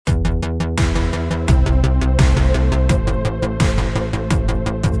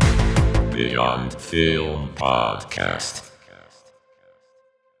Beyond Film Podcast.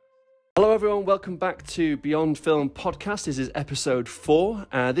 Hello everyone, welcome back to Beyond Film Podcast. This is episode 4.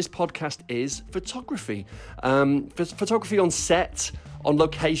 This podcast is photography. Photography on set, on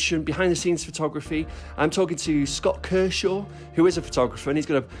location, behind the scenes photography. I'm talking to Scott Kershaw, who is a photographer, and he's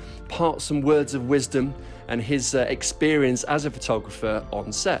going to part some words of wisdom and his experience as a photographer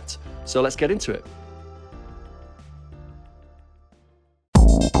on set. So let's get into it.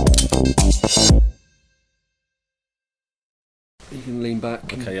 You can lean back.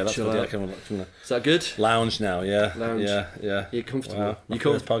 Okay, yeah, that's chill good. Yeah, out. Is that good? Lounge now, yeah. Lounge. Yeah. You're comfortable? Wow. You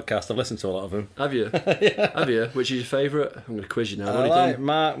First podcast, I've listened to a lot of them. Have you? Yeah. Have you? Which is your favourite? I'm going to quiz you now. What I have you like done?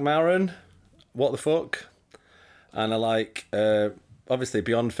 Mark Maron, What the Fuck, and I like, obviously,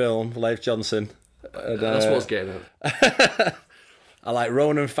 Beyond Film, Leif Johnson. And, That's what I was getting at. I like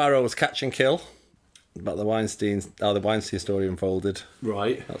Ronan Farrow's Catch and Kill, about the Weinstein story unfolded.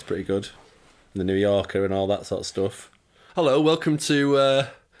 Right. That's pretty good. And the New Yorker and all that sort of stuff. Hello, welcome to Hello.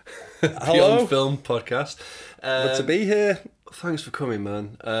 Beyond Film Podcast. Good to be here. Thanks for coming,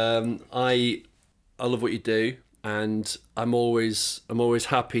 man. I love what you do, and I'm always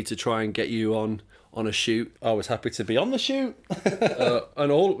happy to try and get you on a shoot. Always happy to be on the shoot. Wow,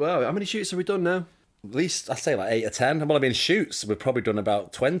 how many shoots have we done now? At least I say like 8 or 10. Well, I mean, shoots we've probably done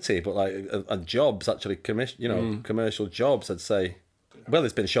about 20, but like and jobs actually, commercial jobs. I'd say. Well,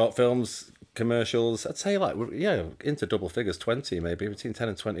 there's been short films, commercials. I'd say like into double figures, 20 maybe, between 10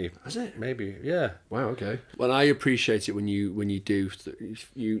 and 20. Is it? Maybe, yeah. Wow, okay. Well, I appreciate it when you do.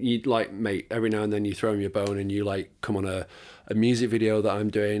 You like, mate, every now and then you throw me a bone and you like come on a music video that I'm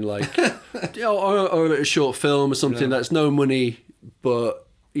doing, like or a short film or something that's no money, but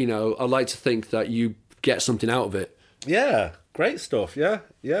I like to think that you get something out of it. Yeah, great stuff. Yeah.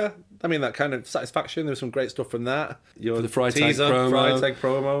 I mean, that kind of satisfaction. There was some great stuff from that. For the Fried teaser, Tag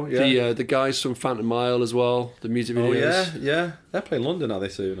promo. Yeah. The guys from Phantom Mile as well. The music videos. Oh yeah. They're playing London, are they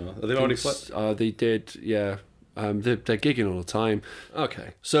soon? Or are they already played? They did. Yeah. They're gigging all the time. Okay,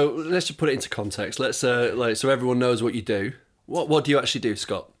 so let's just put it into context. Let's so everyone knows what you do. What do you actually do,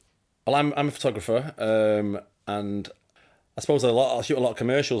 Scott? Well, I'm a photographer, and I suppose I shoot a lot of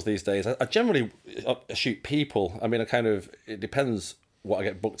commercials these days. I generally shoot people. I mean, it depends what I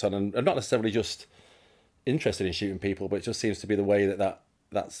get booked on, and I'm not necessarily just interested in shooting people, but it just seems to be the way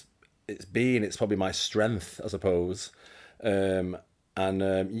that's it's probably my strength, I suppose. I kind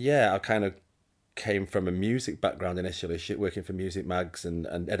of came from a music background initially, working for music mags and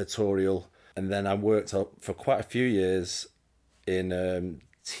editorial, and then I worked for quite a few years in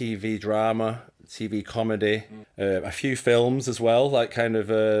TV drama, TV comedy, a few films as well, like kind of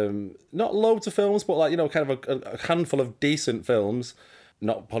not loads of films, but like kind of a handful of decent films,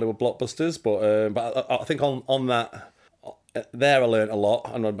 not Hollywood blockbusters, but I think on that there I learnt a lot,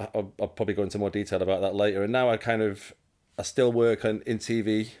 and I'll probably go into more detail about that later. And now I still work in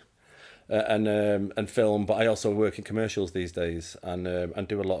TV and film, but I also work in commercials these days, and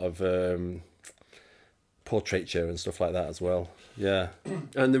do a lot of portraiture and stuff like that as well. Yeah.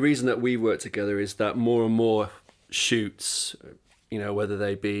 And the reason that we work together is that more and more shoots, whether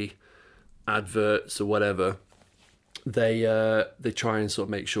they be adverts or whatever, they try and sort of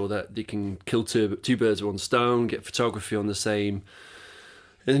make sure that they can kill two birds with one stone, get photography on the same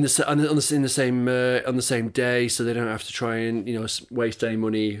day, so they don't have to try and waste any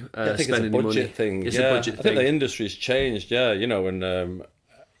money. I think it's a budget thing. It's a budget thing. I think the industry's changed. Yeah, and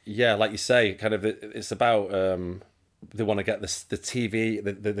like you say, kind of it's about they want to get the TV,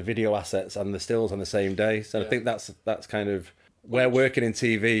 the video assets and the stills on the same day. So I think that's kind of where working in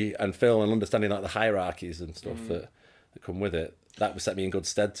TV and film and understanding like the hierarchies and stuff that come with it. That would set me in good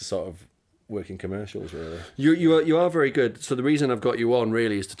stead to sort of work in commercials, really. You are very good. So the reason I've got you on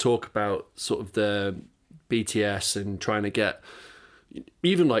really is to talk about sort of the BTS and trying to get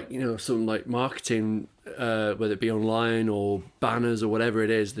even some like marketing, whether it be online or banners or whatever it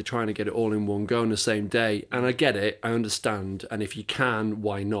is. They're trying to get it all in one go on the same day, and I get it, I understand, and if you can,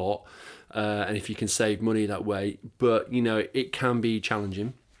 why not? And if you can save money that way, but it can be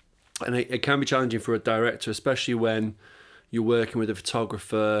challenging, and it can be challenging for a director, especially when you're working with a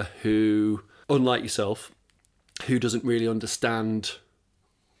photographer who, unlike yourself, who doesn't really understand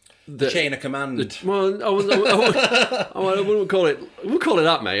the chain of command. I wouldn't call it. We'll call it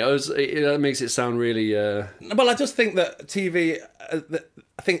that, mate. That makes it sound really. Well, I just think that TV.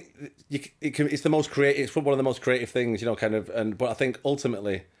 I think it's the most creative. It's one of the most creative things, but I think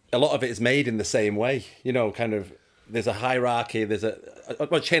ultimately a lot of it is made in the same way. There's a hierarchy. There's a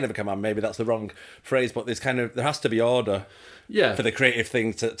chain of command. Maybe that's the wrong phrase, but there has to be order. Yeah. For the creative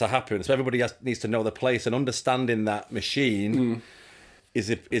thing to happen, so everybody needs to know their place, and understanding that machine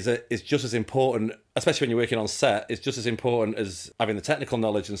is just as important, especially when you're working on set. It's just as important as having the technical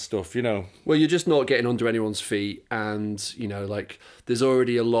knowledge and stuff, you know. Well, you're just not getting under anyone's feet, and you know, like there's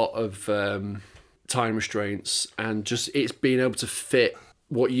already a lot of time restraints, and just it's being able to fit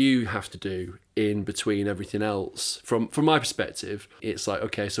what you have to do in between everything else. From my perspective, it's like,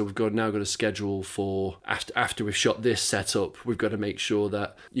 okay, so we've got a schedule for after we've shot this setup, we've got to make sure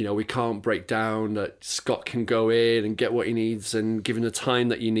that, you know, we can't break down, that Scott can go in and get what he needs and give him the time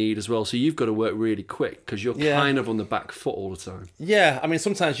that you need as well. So you've got to work really quick because you're kind of on the back foot all the time. Yeah, I mean,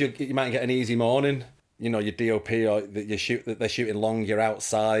 sometimes you might get an easy morning, you know, your DOP or they're shooting long, you're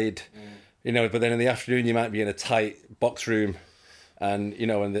outside, you know, but then in the afternoon you might be in a tight box room. And, you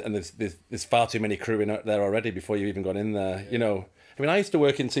know, and there's far too many crew in there already before you've even gone in there, you know. I mean, I used to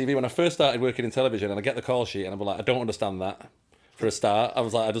work in TV when I first started working in television, and I get the call sheet and I'm like, I don't understand that for a start. I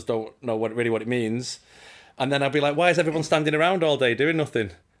was like, I just don't know what it means. And then I'd be like, why is everyone standing around all day doing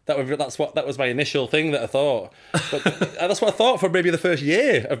nothing? That was my initial thing that I thought. But that's what I thought for maybe the first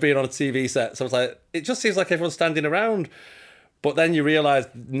year of being on a TV set. So I was like, it just seems like everyone's standing around. But then you realise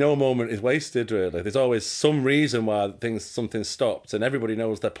no moment is wasted, really. There's always some reason why something stopped, and everybody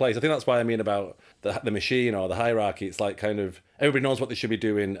knows their place. I think that's why I mean about the machine or the hierarchy. It's like kind of everybody knows what they should be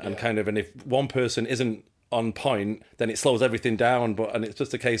doing, and if one person isn't on point, then it slows everything down. And it's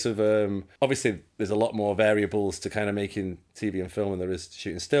just a case of obviously there's a lot more variables to kind of making TV and film than there is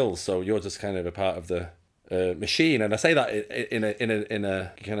shooting stills. So you're just kind of a part of the machine, and I say that in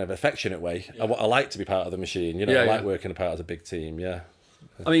a kind of affectionate way. I like to be part of the machine, you know. I like working a part of a big team.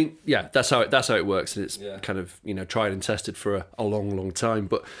 I mean, that's how it works, and it's kind of, you know, tried and tested for a long time.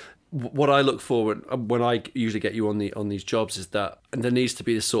 But what I look for when I usually get you on these jobs is that, and there needs to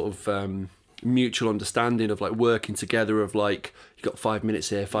be this sort of mutual understanding of like working together, of like you got 5 minutes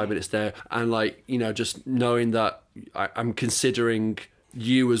here, 5 minutes there, and like, you know, just knowing that I'm considering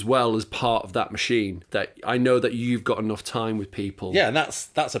you as well as part of that machine, that I know that you've got enough time with people. Yeah, and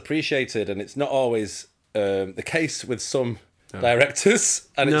that's appreciated, and it's not always the case with some directors,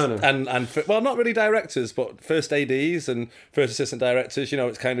 and well, not really directors, but first ADs and first assistant directors. You know,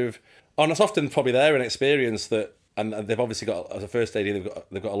 it's kind of, and it's often probably their inexperience that, and they've obviously got, as a first AD,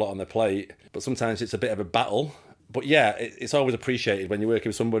 they've got a lot on their plate, but sometimes it's a bit of a battle. But yeah, it's always appreciated when you're working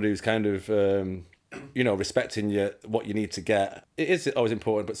with somebody who's kind of you know, respecting what you need to get. It is always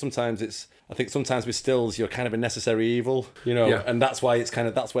important, but sometimes I think sometimes with stills you're kind of a necessary evil, you know, and that's why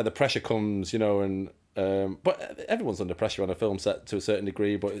that's where the pressure comes, you know, and but everyone's under pressure on a film set to a certain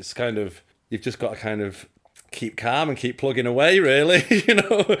degree, but it's kind of, you've just got to kind of keep calm and keep plugging away, really, you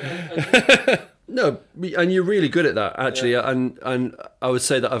know. No, and you're really good at that, actually, and I would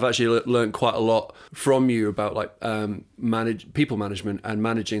say that I've actually learned quite a lot from you about like people management and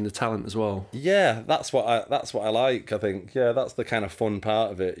managing the talent as well. Yeah, that's what I like. I think that's the kind of fun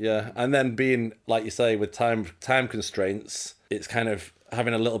part of it. Yeah, and then being, like you say, with time constraints, it's kind of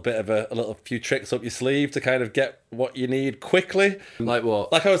having a little bit of a few tricks up your sleeve to kind of get what you need quickly. Like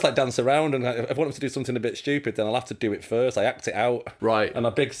what? Like I always like dance around, and if I want them to do something a bit stupid, then I'll have to do it first. I act it out. Right. And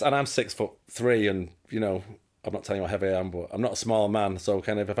I'm 6'3", and you know, I'm not telling you how heavy I am, but I'm not a small man. So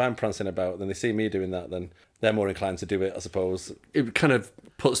kind of if I'm prancing about, then they see me doing that, then they're more inclined to do it, I suppose. It kind of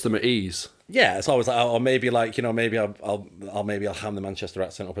puts them at ease. Yeah, it's always like, or maybe like, you know, maybe I'll ham the Manchester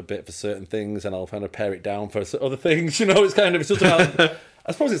accent up a bit for certain things, and I'll kind of pare it down for other things. You know, it's just about.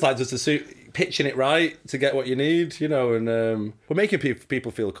 I suppose it's like just pitching it right to get what you need, you know, and we're making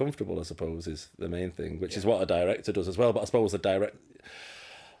people feel comfortable, I suppose, is the main thing, which is what a director does as well. But I suppose I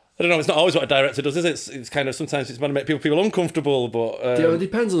don't know, it's not always what a director does, is it? It's kind of, sometimes it's going to make people feel uncomfortable, but... it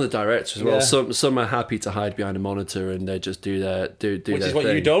depends on the director as well. Yeah. Some are happy to hide behind a monitor and they just do their thing. Which is what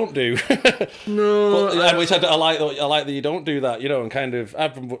you don't do. No. But, which I like that you don't do that, you know, and kind of...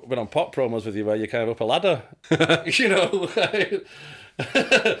 I've been on pop promos with you where you're kind of up a ladder, you know.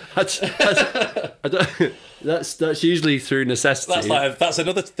 That's usually through necessity. That's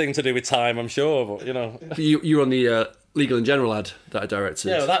another thing to do with time, I'm sure, but, you know. You were on the... Legal and General ad that I directed.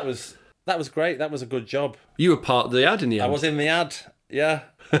 Yeah, well, that was great. That was a good job. You were part of the ad in the end. I was in the ad. Yeah,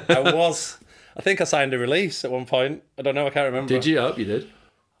 I was. I think I signed a release at one point. I don't know. I can't remember. Did you? I hope you did.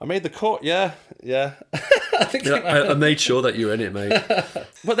 I made the cut. Yeah. I think I made sure that you were in it, mate.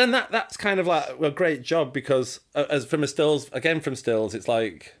 But then that's kind of like a great job, because as from stills, it's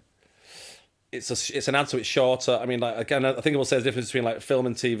like. It's an ad, so it's shorter. I mean, like, again, I think I will say the difference between like film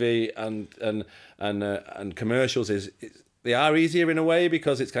and TV and commercials is they are easier in a way,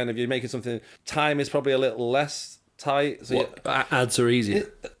 because it's kind of, you're making something. Time is probably a little less tight. So Ads are easy.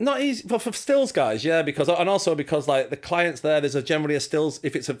 not easy, but for stills guys, yeah, because and also because like the clients there, there's generally a stills.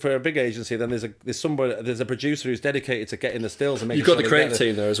 If it's for a big agency, then there's a producer who's dedicated to getting the stills and making. You've got sure the creative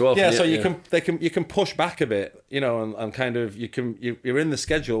team there as well. Yeah, so you can push back a bit, you know, and kind of you're in the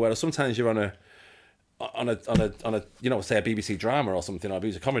schedule. Whereas sometimes you're on a you know, say a BBC drama or something, or a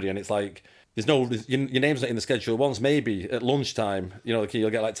BBC comedy, and it's like your name's not in the schedule once, maybe at lunchtime, you know, like you'll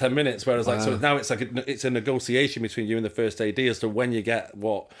get like 10 minutes, whereas like so now it's like it's a negotiation between you and the first AD as to when you get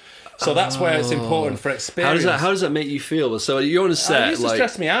what. So that's where it's important for experience. How does that make you feel? So you're on a set. It used to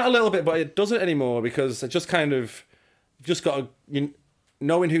stress me out a little bit, but it doesn't anymore because I just kind of just got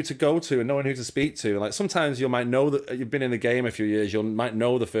knowing who to go to and knowing who to speak to. Like sometimes you might know that you've been in the game a few years, you might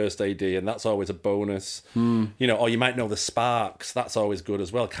know the first AD, and that's always a bonus. You know, or you might know the sparks. That's always good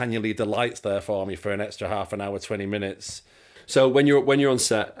as well. Can you leave the lights there for me for an extra half an hour, 20 minutes? So when you're on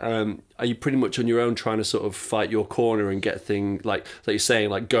set, are you pretty much on your own trying to sort of fight your corner and get things like you're saying,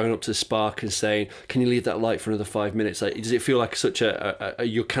 like going up to Spark and saying, "Can you leave that light for another 5 minutes?" Like, does it feel like such a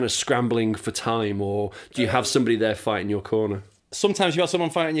you're kind of scrambling for time, or do you have somebody there fighting your corner? Sometimes you have someone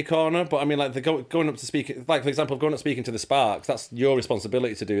fighting your corner, but I mean, like going up to speak, like for example, going up speaking to the Sparks, that's your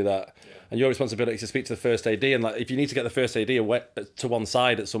responsibility to do that, and your responsibility to speak to the first AD. And like, if you need to get the first AD to one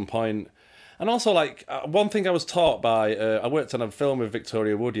side at some point, and also like one thing I was taught by, I worked on a film with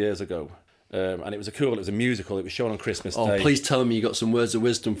Victoria Wood years ago, and it was a musical. It was shown on Christmas Day. Oh, please tell me you got some words of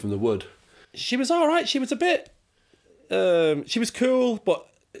wisdom from the Wood. She was all right. She was a bit, she was cool, but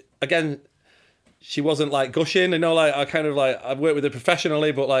again, she wasn't like gushing, you know, like I've worked with her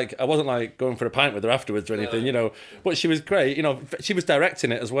professionally, but like I wasn't like going for a pint with her afterwards or anything, you know, but she was great, you know, she was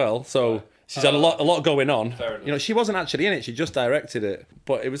directing it as well. So she's had a lot going on. You know, she wasn't actually in it, she just directed it,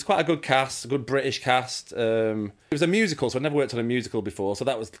 but it was quite a good cast, a good British cast. It was a musical, so I'd never worked on a musical before. So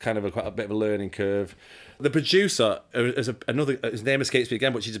that was kind of quite a bit of a learning curve. The producer is his name escapes me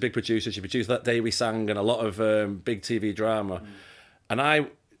again, but she's a big producer. She produced That Day We Sang and a lot of big TV drama. And I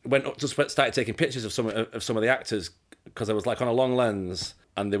started taking pictures of some of the actors because I was like on a long lens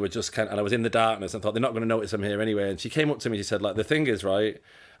and they were just and I was in the darkness and thought they're not going to notice I'm here anyway. And she came up to me, she said, like, the thing is, right,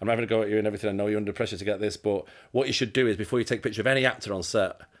 I'm having to go at you and everything, I know you're under pressure to get this, but what you should do is before you take a picture of any actor on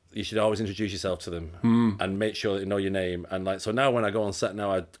set, you should always introduce yourself to them and make sure that you know your name. And like, so now when I go on set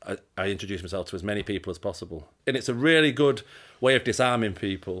now, I introduce myself to as many people as possible, and it's a really good way of disarming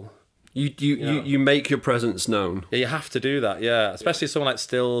people. You make your presence known. Yeah, you have to do that. Yeah, especially someone like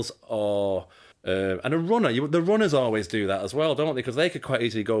Stills or and a runner. The runners always do that as well, don't they? Because they could quite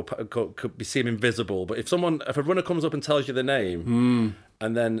easily could be seem invisible. But if a runner comes up and tells you the name,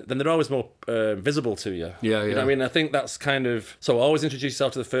 and then they're always more visible to you. Yeah. You know what I mean, I think that's kind of so. Always introduce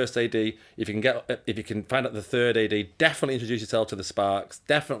yourself to the first AD. If you can find out the third AD, definitely introduce yourself to the Sparks.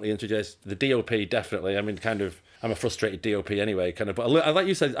 Definitely introduce the DOP. Definitely. I mean, kind of. I'm a frustrated DOP anyway, kind of. But like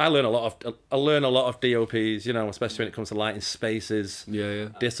you said, I learn a lot of DOPs, you know, especially when it comes to lighting spaces,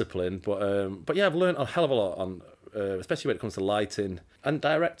 discipline. But yeah, I've learned a hell of a lot on, especially when it comes to lighting and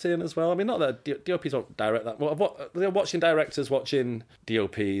directing as well. I mean, not that DOPs don't direct that. Well, they're watching directors, watching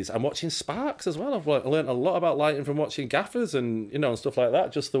DOPs, and watching Sparks as well. I've learned a lot about lighting from watching gaffers and, you know, and stuff like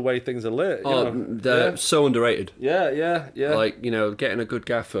that. Just the way things are lit. They're so underrated. Yeah. Like, you know, getting a good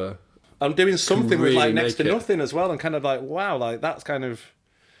gaffer. I'm doing something really with like next to nothing as well, and kind of like, wow, like that's kind of,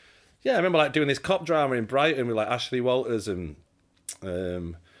 yeah. I remember like doing this cop drama in Brighton with like Ashley Walters, and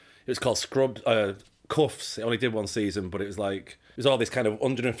it was called Cuffs. It only did one season, but it was all this kind of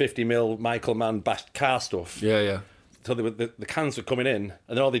 150mm Michael Mann bashed car stuff. Yeah. So the cans were coming in,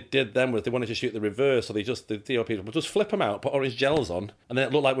 and then all they did then was they wanted to shoot the reverse, so the DOPs would just flip them out, put orange gels on, and then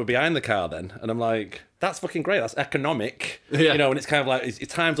it looked like we're behind the car then. And I'm like, that's fucking great, that's economic. Yeah. You know, and it's kind of like, his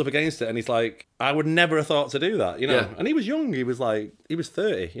time's up against it, and he's like, I would never have thought to do that, you know. Yeah. And he was young, he was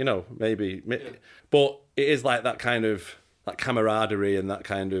 30, you know, maybe. Yeah. But it is like that kind of, that camaraderie and that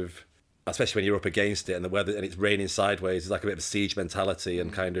kind of, especially when you're up against it and the weather and it's raining sideways, it's like a bit of a siege mentality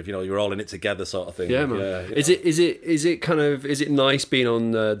and kind of, you know, you're all in it together sort of thing. Yeah, man. Yeah, is it nice being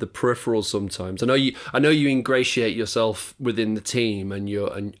on the peripherals sometimes? I know you ingratiate yourself within the team and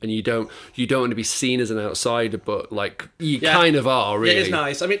you don't want to be seen as an outsider, but like you kind of are, really. Yeah, it is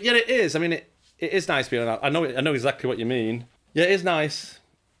nice. I mean, yeah, it is. I mean, it is nice being on. I know exactly what you mean. Yeah, it is nice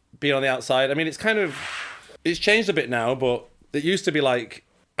being on the outside. I mean, it's changed a bit now, but it used to be like,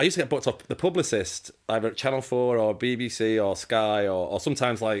 I used to get booked off the publicist, either at Channel 4 or BBC or Sky, or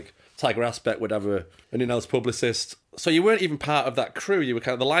sometimes like Tiger Aspect would have an in-house publicist. So you weren't even part of that crew. You were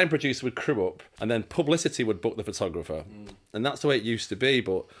kind of, the line producer would crew up, and then publicity would book the photographer. And that's the way it used to be,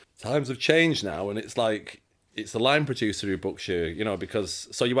 but times have changed now, and it's like, it's the line producer who books you, you know, because,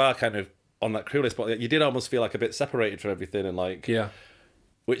 so you are kind of on that crew list, but you did almost feel like a bit separated from everything, and like, Yeah.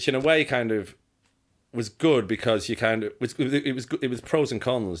 which in a way kind of was good because you kind of it was pros and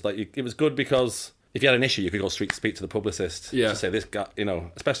cons. Like it was good because if you had an issue, you could go straight speak to the publicist. Yeah. To say this guy,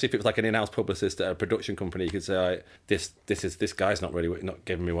 especially if it was like an in-house publicist at a production company, you could say, like, this guy's not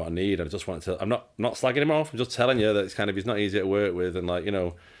giving me what I need. I just wanted to. I'm not slagging him off. I'm just telling you that it's kind of he's not easy to work with, and like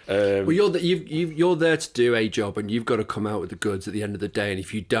Well, you're there to do a job, and you've got to come out with the goods at the end of the day. And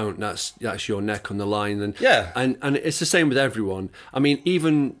if you don't, that's your neck on the line. And Yeah. and it's the same with everyone. I mean,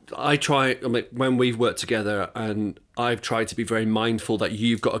 even when we've worked together, and I've tried to be very mindful that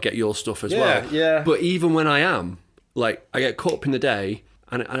you've got to get your stuff as well. Yeah. But even when I am, like, I get caught up in the day.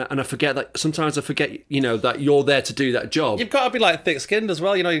 And I forget that sometimes I forget, that you're there to do that job. You've got to be like thick-skinned as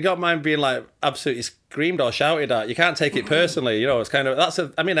well. You've got to mind being like absolutely screamed or shouted at. You can't take it personally. It's kind of that's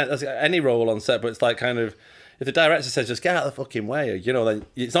any role on set, but it's like kind of if the director says just get out of the fucking way, then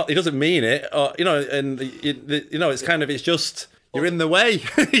it's not. He doesn't mean it, or and it's kind of it's just. You're in the way,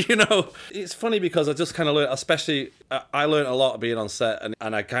 It's funny because I just kind of learned, especially, I learned a lot being on set,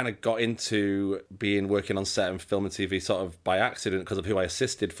 and I kind of got into working on set and film and TV sort of by accident because of who I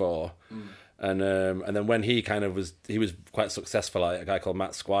assisted for. And then when he was quite successful, like a guy called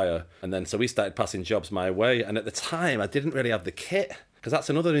Matt Squire. And then so we started passing jobs my way. And at the time, I didn't really have the kit. Because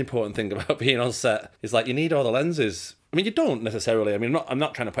that's another important thing about being on set. Is like you need all the lenses. I mean, you don't necessarily. I mean, I'm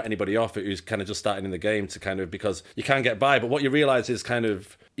not trying to put anybody off who's kind of just starting in the game to kind of because you can get by. But what you realise is kind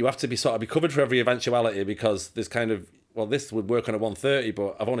of you have to be covered for every eventuality because there's kind of this would work on a 130,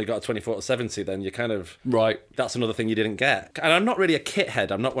 but I've only got a 24-70. Then you kind of right. That's another thing you didn't get. And I'm not really a kit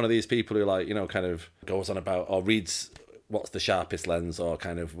head. I'm not one of these people who like kind of goes on about or reads what's the sharpest lens or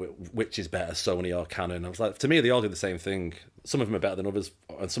kind of which is better, Sony or Canon. I was like, to me, they all do the same thing. Some of them are better than others,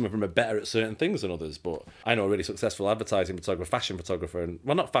 and some of them are better at certain things than others. But I know a really successful advertising photographer, fashion photographer, and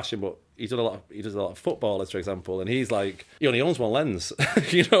well, not fashion, but he does a lot of footballers, for example. And he's like, he only owns one lens,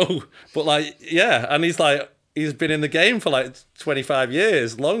 But like, yeah, and he's like, he's been in the game for like 25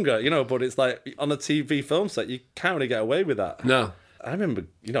 years, longer, But it's like on a TV film set, you can't really get away with that. No. I remember,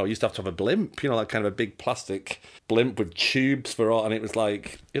 I used to have a blimp, like kind of a big plastic blimp with tubes for all, and it was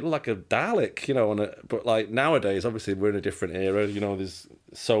like, it looked like a Dalek, but like nowadays, obviously we're in a different era, there's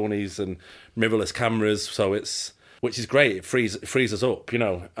Sonys and mirrorless cameras, so which is great, it frees us up,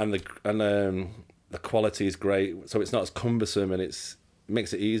 and the quality is great, so it's not as cumbersome and it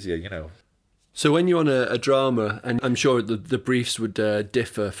makes it easier, So when you're on a drama, and I'm sure the briefs would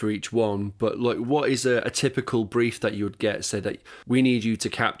differ for each one, but like, what is a typical brief that you would get? Say that we need you to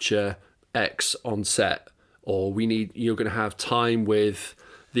capture X on set, or you're going to have time with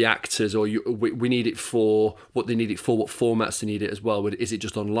the actors, or we need it for what they need it for, what formats they need it as well. Is it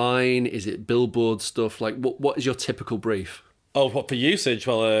just online? Is it billboard stuff? Like, what is your typical brief? Oh, what for usage?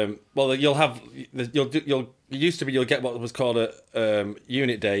 Well, you'll get what was called a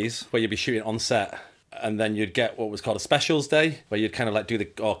unit days where you'd be shooting on set, and then you'd get what was called a specials day where you'd kind of like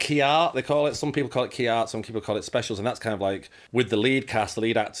or key art they call it. Some people call it key art, some people call it specials, and that's kind of like with the lead cast, the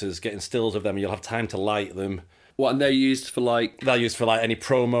lead actors, getting stills of them, and you'll have time to light them. What, and they're used for like any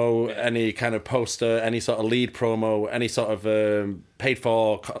promo, any kind of poster, any sort of lead promo, any sort of paid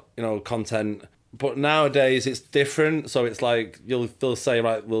for content. But nowadays it's different, so it's like they'll say,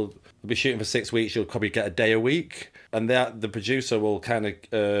 right, we'll be shooting for 6 weeks, you'll probably get a day a week, and the producer will kind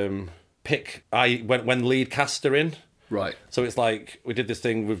of pick when lead cast are in. Right. So it's like we did this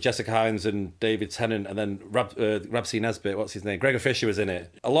thing with Jessica Hines and David Tennant, and then Ramsey Nesbitt, what's his name? Gregor Fisher was in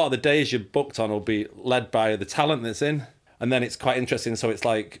it. A lot of the days you're booked on will be led by the talent that's in, and then it's quite interesting. So it's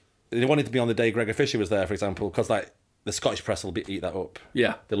like they wanted to be on the day Gregor Fisher was there, for example, because like the Scottish press will eat that up.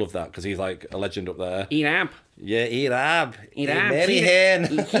 Yeah. They love that because he's like a legend up there. Eat ab. Yeah, eat ab. Eat ab. Mary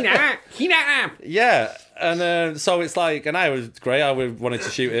hen. Eat ab. Yeah. And so it's like, and I was great. I wanted to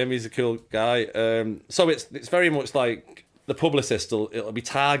shoot him. He's a cool guy. So it's very much like the publicist it'll be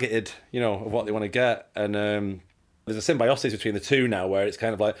targeted, of what they want to get. And there's a symbiosis between the two now where it's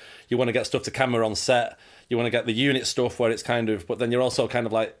kind of like you want to get stuff to camera on set. You want to get the unit stuff where it's kind of, but then you're also kind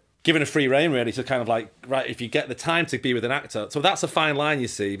of like, given a free rein really to kind of like, right, if you get the time to be with an actor. So that's a fine line, you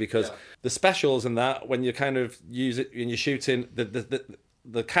see, because the specials and that, when you kind of use it and you're shooting,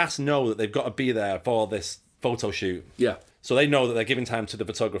 the cast know that they've got to be there for this photo shoot. Yeah. So they know that they're giving time to the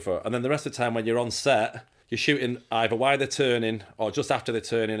photographer. And then the rest of the time when you're on set, you're shooting either while they're turning or just after they're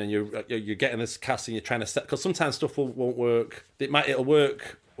turning, and you're getting this cast and you're trying to set, because sometimes stuff won't work. It'll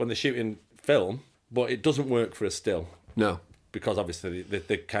work when they're shooting film, but it doesn't work for a still. No. because obviously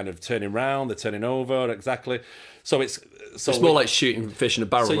they're kind of turning round, they're turning over, exactly. So it's more like shooting fish in a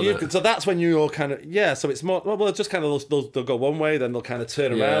barrel. So that's when you're kind of So it's more well, just kind of they'll go one way, then they'll kind of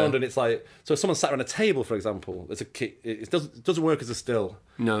turn around, and it's like so if someone sat around a table, for example, it doesn't work as a still.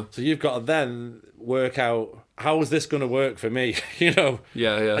 No. So you've got to then work out how is this going to work for me, you know?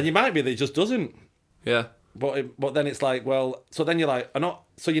 Yeah. And you might be that it just doesn't. Yeah. But then it's like, well, so then you're like,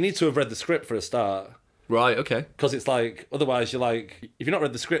 so you need to have read the script for a start. Right, okay. Because it's like, otherwise you're like, if you've not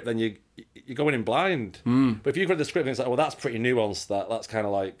read the script, then you're going in blind. But if you've read the script, then it's like, well, that's pretty nuanced. That's kind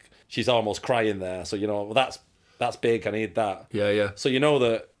of like, she's almost crying there. So, well, that's big, I need that. Yeah. So you know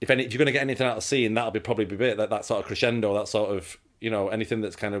that if you're going to get anything out of the scene, that'll probably be bit, that sort of crescendo, that sort of, anything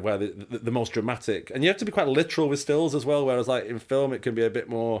that's kind of where the most dramatic. And you have to be quite literal with stills as well, whereas like in film, it can be a bit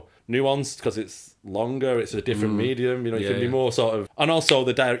more nuanced because it's longer, it's a different medium, you can be more sort of... And also,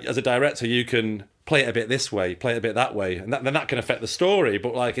 as a director, you can play it a bit this way, play it a bit that way, and then that can affect the story.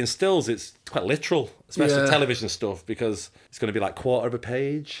 But like in stills, it's quite literal, especially television stuff, because it's going to be like quarter of a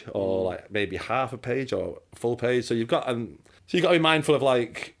page, or like maybe half a page, or a full page. So you've got to be mindful of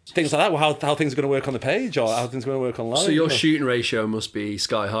like things like that, how things are going to work on the page, or how things are going to work online. So your shooting ratio must be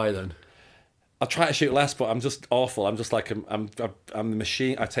sky high then. I try to shoot less, but I'm just awful. I'm just like I'm the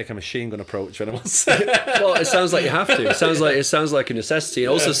machine. I take a machine gun approach when I'm on set. Well, it sounds like you have to. It sounds like a necessity. It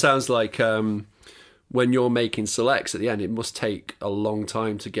also sounds like when you're making selects at the end, it must take a long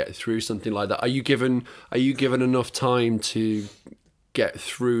time to get through something like that. Are you given enough time to get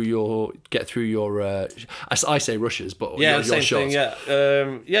through your I say rushes, but your same shots?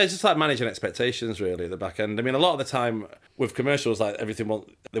 thing, it's just like managing expectations really at the back end. I mean, a lot of the time with commercials, like they want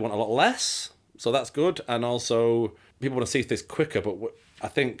a lot less, so that's good. And also people want to see this quicker, but I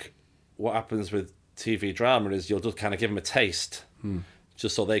think what happens with TV drama is you'll just kind of give them a taste,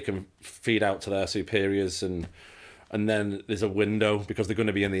 just so they can feed out to their superiors, and then there's a window because they're going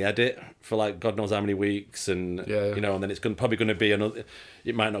to be in the edit for like God knows how many weeks, and and then it's probably going to be another.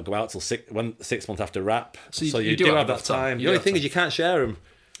 It might not go out till 6 months after wrap. So you do have that time. The only thing is you can't share them.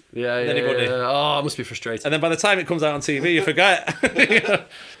 Yeah. Oh, it must be frustrating. And then by the time it comes out on TV, you forget.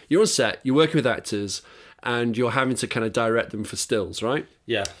 You're on set. You're working with actors, and you're having to kind of direct them for stills, right?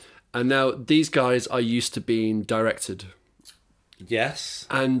 Yeah. And now these guys are used to being directed. Yes.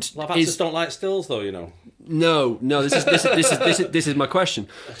 And a lot of actors don't like stills, though. No. This is my question.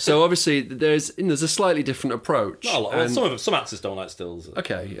 So obviously, there's a slightly different approach. Not a lot. Some actors don't like stills.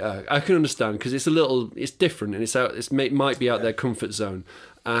 Okay, I can understand because it's different, and it might be out their comfort zone,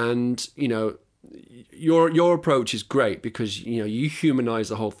 and your approach is great because you humanize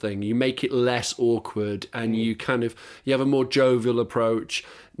the whole thing, you make it less awkward, and you have a more jovial approach.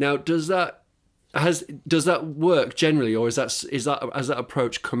 Now, does that work generally, or has that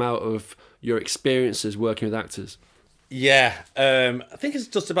approach come out of your experiences working with actors? Yeah, I think it's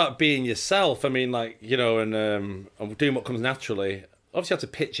just about being yourself. I mean, and doing what comes naturally. Obviously, you have to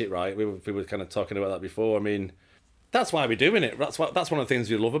pitch it right. We were kind of talking about that before. I mean, that's why we're doing it. That's one of the things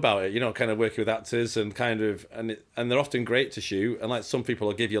we love about it. Kind of working with actors and and they're often great to shoot. And like some people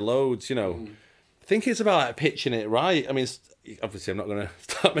will give you loads. I think it's about like, pitching it right. I mean, obviously, I'm not going to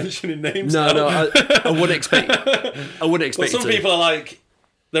start mentioning names. No, I wouldn't expect. I wouldn't expect. But some people are like,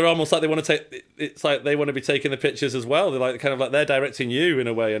 they're almost like they want to take. It's like they want to be taking the pictures as well. They're like kind of like they're directing you in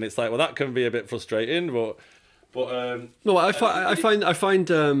a way, and it's like, well, that can be a bit frustrating. But no, I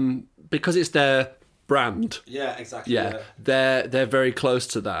find because it's their brand. Yeah, exactly. Yeah, they're very close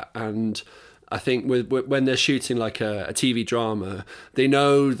to that, and I think when they're shooting like a TV drama, they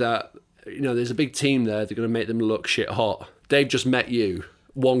know that there's a big team there. They're going to make them look shit hot. They've just met you,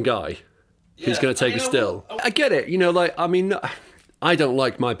 one guy, who's going to take a still. I get it. I don't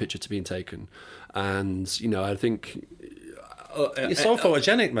like my picture to being taken, and I think you're so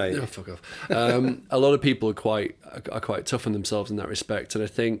photogenic, mate. Oh, fuck off. A lot of people are quite tough on themselves in that respect, and I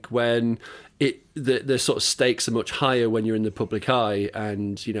think when the sort of stakes are much higher when you're in the public eye,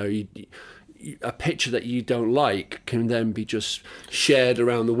 and a picture that you don't like can then be just shared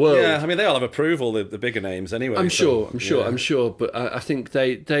around the world. Yeah, I mean they all have approval, the bigger names anyway. I'm sure, but I think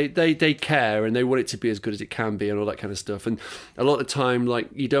they care and they want it to be as good as it can be and all that kind of stuff. And a lot of the time, like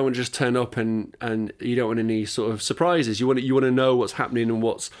you don't want to just turn up and you don't want any sort of surprises. You want to know what's happening and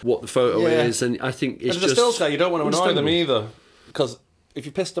what the photo is. And I think it's just still you don't want to annoy them either, because if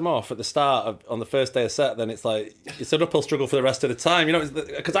you pissed them off at the start on the first day of set, then it's like it's an uphill struggle for the rest of the time.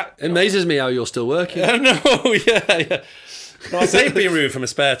 Because it amazes me how you're still working. Yeah, No, I save being rude from a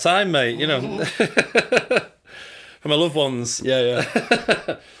spare time, mate. For my loved ones. Yeah.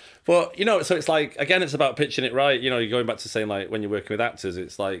 But so it's like again, it's about pitching it right. You're going back to saying like when you're working with actors,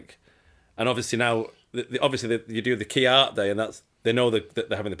 it's like, and obviously now obviously you do the key art day, and they know that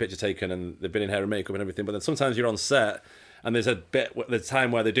they're having the picture taken and they've been in hair and makeup and everything. But then sometimes you're on set and there's the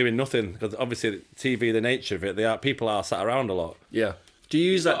time where they're doing nothing, because obviously TV, the nature of it, people are sat around a lot. Yeah. Do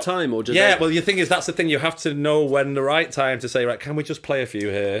you use that time, or well, the thing is, that's the thing. You have to know when the right time to say, right, can we just play a few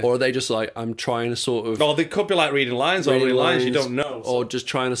here? Or are they just like, I'm trying to sort of... Or they could be like reading lines or reading lines you don't know. Or just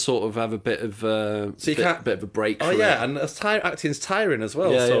trying to sort of have a bit of bit of a break. Oh, yeah, and acting's tiring as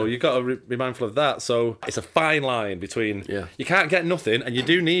well, so you've got to be mindful of that. So it's a fine line between... Yeah. You can't get nothing, and you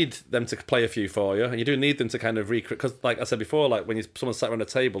do need them to play a few for you, and you do need them to kind of recreate... Because, like I said before, like when someone's sat around a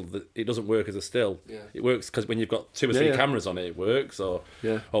table, it doesn't work as a still. Yeah. It works because when you've got 2 or 3 cameras on it works, or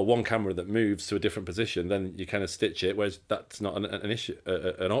one camera that moves to a different position, then you kind of stitch it, whereas that's not an issue,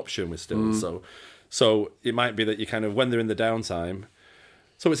 an option with stills. So it might be that you kind of, when they're in the downtime,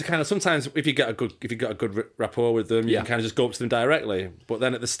 so it's a kind of, sometimes if you've got a good rapport with them, you can kind of just go up to them directly. But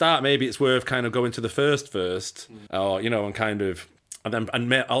then at the start, maybe it's worth kind of going to the first, or and kind of,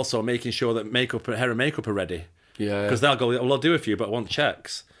 and also making sure that hair and makeup are ready. Yeah, because they'll go, well, I'll do a few, but I want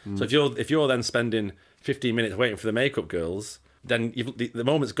checks. So if you're then spending 15 minutes waiting for the makeup girls, then the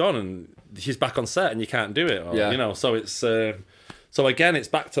moment's gone and she's back on set and you can't do it. So it's so again, it's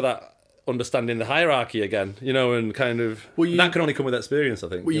back to that understanding the hierarchy again, and kind of that can only come with experience, I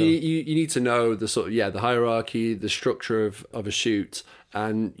think. Well, you need to know the sort of the hierarchy, the structure of a shoot,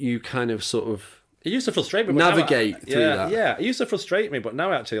 and you kind of sort of it used to frustrate me. Navigate through that. Yeah, it used to frustrate me, but now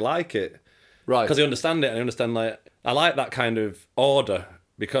I actually like it. Right. Because I understand it, and I understand I like that kind of order,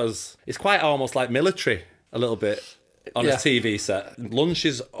 because it's quite almost like military a little bit. On a TV set, lunch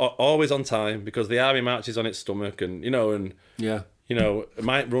is always on time because the army marches on its stomach, and it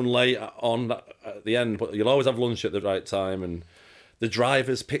might run late on at the end, but you'll always have lunch at the right time, and the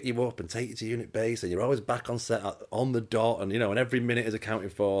drivers pick you up and take you to unit base, and you're always back on set on the dot, and and every minute is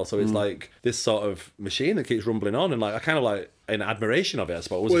accounted for. So it's like this sort of machine that keeps rumbling on, and I kind of like in admiration of it, I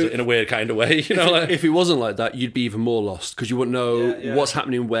suppose, in a weird kind of way. If it wasn't like that, you'd be even more lost because you wouldn't know what's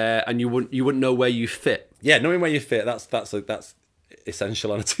happening where, and you wouldn't know where you fit. Yeah, knowing where you fit, that's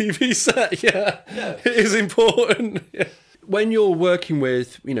essential on a TV set. Yeah. It is important. Yeah. When you're working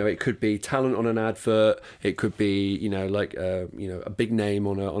with, it could be talent on an advert, it could be, a big name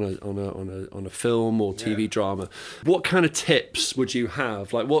on a film or TV drama. What kind of tips would you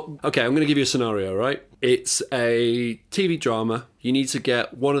have? Okay, I'm going to give you a scenario, right? It's a TV drama. You need to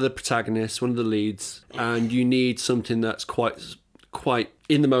get one of the protagonists, one of the leads, and you need something that's quite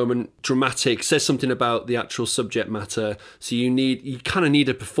in the moment, dramatic, says something about the actual subject matter. So you kind of need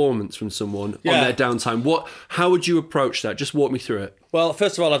a performance from someone on their downtime. How would you approach that? Just walk me through it. Well,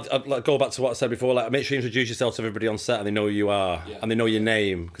 first of all, I'd go back to what I said before. Make sure you introduce yourself to everybody on set and they know who you are and they know your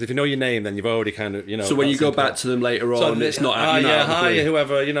name. Because if you know your name, then you've already kind of, So when you go back to them later on, it's not out. Hi,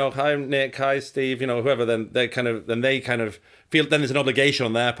 whoever, hi Nick, hi Steve, whoever. Then they kind of feel. Then there's an obligation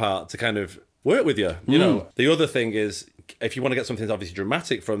on their part to kind of work with you. The other thing is, if you want to get something that's obviously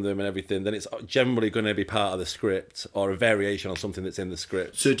dramatic from them and everything, then it's generally going to be part of the script or a variation on something that's in the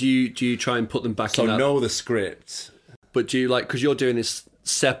script. So do you try and put them back in that? So know the script. But do you because you're doing this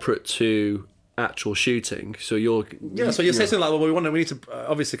separate to actual shooting, so you're... Yeah, so you're saying something like, well, we need to,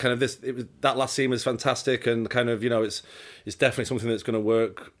 obviously kind of that last scene was fantastic and kind of, it's definitely something that's going to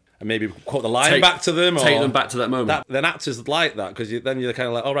work. And maybe quote the line back to them, or take them back to that moment. Then actors like that because then you're kind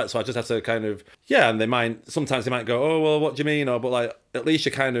of like, all right, so I just have to kind of and sometimes they might go, oh well, what do you mean? Or but like at least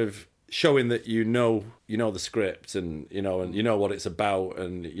you're kind of showing that you know the script and you know what it's about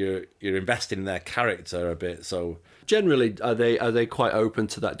and you're investing in their character a bit. So generally, are they quite open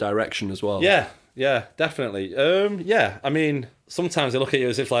to that direction as well? Yeah, definitely. I mean, sometimes they look at you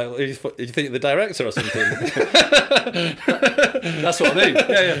as if like, do you think you're the director or something? That's what I mean.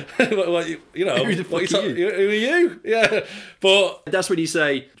 Yeah. Who are you? Yeah, but that's when you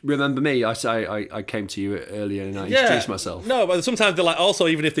say, "Remember me?" I came to you earlier and I introduced myself. No, but sometimes they're like, also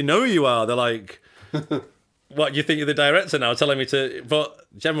even if they know who you are, they're like, "What, you think you're the director now? Telling me to?" But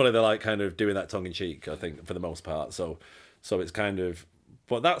generally, they're like kind of doing that tongue in cheek. I think for the most part. So it's kind of.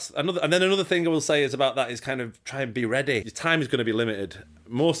 But that's another thing I will say is about that is kind of try and be ready. Your time is going to be limited,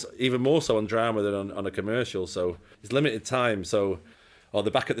 even more so on drama than on a commercial. So it's limited time. So, or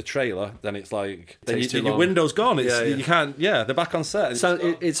they're back at the trailer, then it's like your window's gone. You can't. Yeah, they're back on set.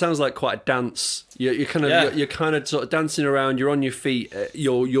 It sounds like quite a dance. You're kind of sort of dancing around. You're on your feet.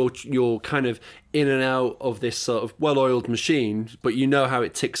 You're kind of in and out of this sort of well-oiled machine, but you know how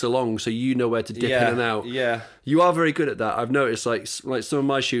it ticks along, so you know where to dip in and out. Yeah, you are very good at that. I've noticed, like some of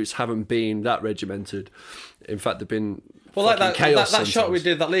my shoots haven't been that regimented. In fact, they've been chaos. That shot we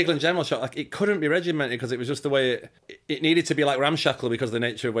did, that Legal and General shot, like it couldn't be regimented because it was just the way it needed to be like ramshackle because of the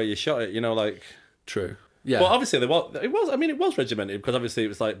nature of where you shot it. True. Yeah. But obviously, it was regimented because obviously it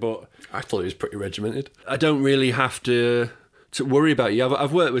was like, but I thought it was pretty regimented. I don't really have to worry about you.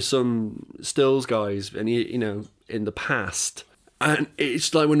 I've worked with some stills guys, and in the past, and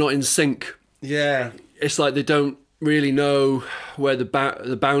it's like we're not in sync. yeah, It's like they don't really know where the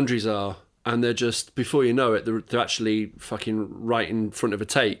boundaries are, and they're just, before you know it, they're actually fucking right in front of a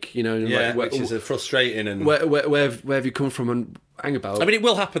take. yeah, like, which is frustrating and. where have you come from? And hang about. I mean, it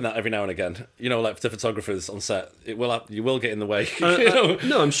will happen that every now and again. Like the photographers on set, you will get in the way.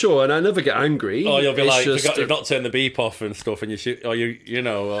 No, I'm sure, and I never get angry. Or you'll be It's like, just, you've not turned the beep off and stuff, and you shoot, or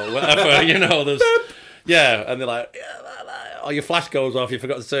or whatever, there's, yeah, and they're like, or your flash goes off, you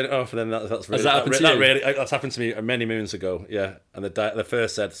forgot to turn it off, and then that's really, Has that happened to you? that's happened to me many moons ago, yeah. And the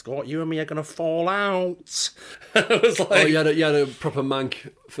first said, Scott, you and me are gonna fall out. I was like, oh, you had a proper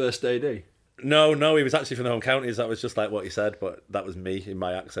mank first AD. No, he was actually from the home counties. That was just like what he said, but that was me in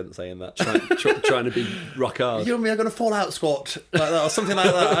my accent saying that. Trying to be rock hard. You and me are going to fall out, Scott, like that, or something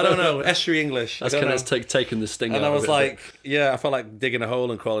like that. I don't know. Estuary English. That's kind of taken the sting and out I was of it. like, I felt like digging a hole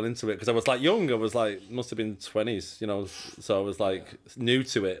and crawling into it because I was like young. I was like, must have been 20s, so I was like new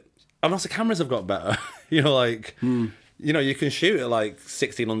to it. And also cameras have got better. You can shoot at like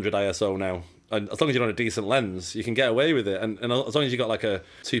 1600 ISO now. And as long as you're on a decent lens, you can get away with it. And as long as you got like a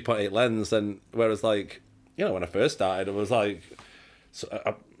 2.8 lens, then whereas like, when I first started, it was like, so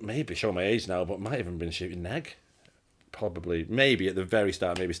I maybe show my age now, but might even been shooting neg. Probably, maybe at the very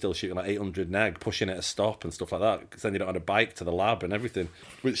start, maybe still shooting like 800 neg, pushing it a stop and stuff like that. Because then you're not on a bike to the lab and everything,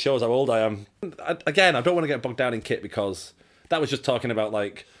 which shows how old I am. I don't want to get bogged down in kit because that was just talking about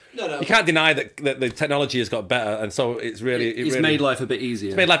like. No. You can't deny that the technology has got better, and so it's really... It's made life a bit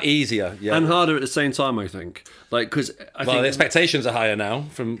easier. It's made life easier, yeah. And harder at the same time, I think. Because I think the expectations are higher now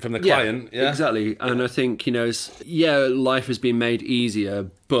from the client. Yeah, exactly. And I think, life has been made easier,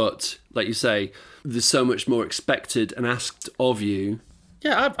 but, like you say, there's so much more expected and asked of you.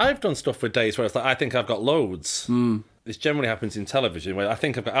 Yeah, I've done stuff with days where it's like, I think I've got loads. This generally happens in television, where I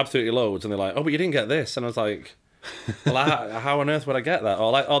think I've got absolutely loads, and they're like, oh, but you didn't get this. And I was like... well, how on earth would I get that?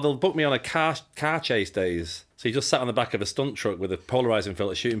 Or they'll book me on a car chase days. So you just sat on the back of a stunt truck with a polarizing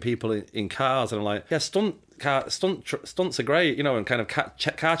filter shooting people in cars, and I'm like, yeah, stunts are great, and kind of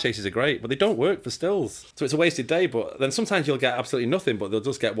car chases are great, but they don't work for stills. So it's a wasted day. But then sometimes you'll get absolutely nothing, but they'll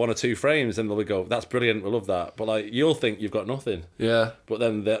just get 1 or 2 frames, and they'll go, that's brilliant, we love that. But like you'll think you've got nothing. Yeah. But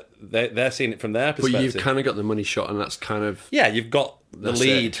then they're seeing it from their perspective. But you've kind of got the money shot, and that's kind of you've got the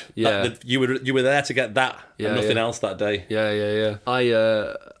lead. It. Yeah. You were there to get that and nothing else that day. Yeah.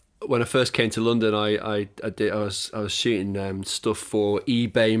 When I first came to London, I was shooting stuff for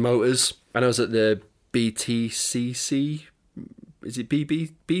eBay Motors, and I was at the BTCC. Is it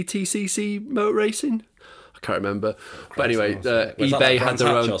BTCC Motor Racing? I can't remember. But anyway, eBay had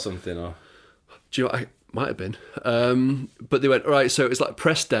their own or something. Or do you know? Might have been. But they went right. So it was like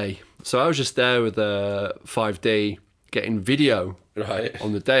press day. So I was just there with a 5D getting video. Right.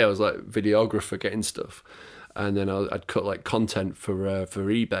 On the day, I was like videographer getting stuff. And then I'd cut like content for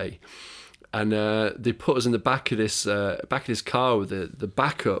eBay, and they put us in the back of this car with the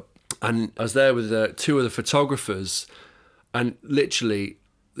backup, and I was there with 2 of the photographers, and literally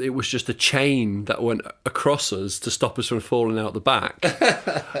it was just a chain that went across us to stop us from falling out the back,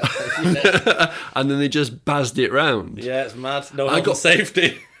 and then they just bazzed it round. Yeah, it's mad. No health and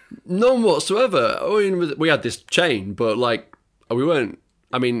safety. None whatsoever. I mean, we had this chain, but like we weren't.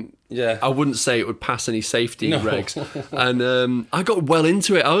 I mean. Yeah, I wouldn't say it would pass any safety regs, and I got well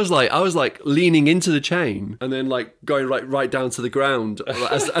into it. I was like leaning into the chain, and then like going right down to the ground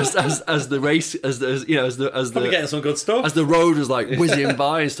as the race as probably getting some good stuff as the road was like whizzing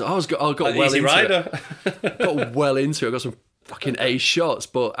by and stuff. I got well into rider. it. Got well into it. I got some fucking A shots,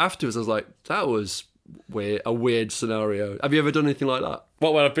 but afterwards I was like, that was a weird scenario. Have you ever done anything like that?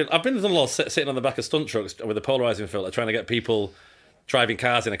 Well, I've been doing a lot sitting on the back of stunt trucks with a polarizing filter, trying to get people driving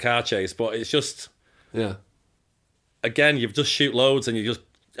cars in a car chase, but it's just again, you just shoot loads and you just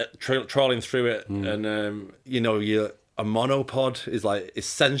trawling through it, and a monopod is like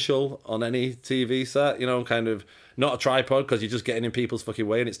essential on any TV set, kind of not a tripod because you're just getting in people's fucking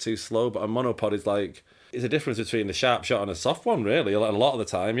way and it's too slow, but a monopod is like, it's a difference between a sharp shot and a soft one, really, a lot of the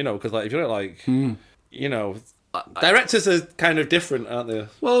time, because like if you're like directors are kind of different, aren't they?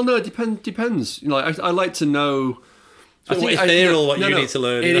 Well, no, it depends. Like I like to know. So what you need to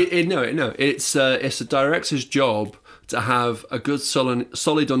learn? It's a director's job to have a good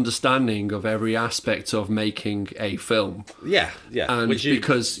solid understanding of every aspect of making a film. Yeah. And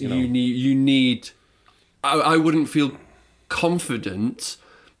because you need. I wouldn't feel confident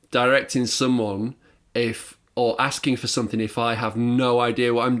directing someone if or asking for something if I have no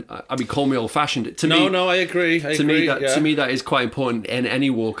idea what I mean, call me old-fashioned. No, I agree. To me, that is quite important in any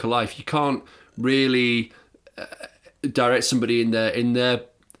walk of life. You can't really direct somebody in their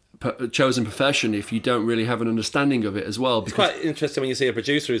chosen profession if you don't really have an understanding of it as well. It's quite interesting when you see a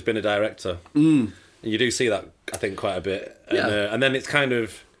producer who's been a director. And you do see that, I think, quite a bit. And then it's kind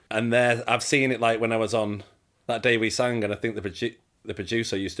of... And there, I've seen it like when I was on That Day We Sang, and I think the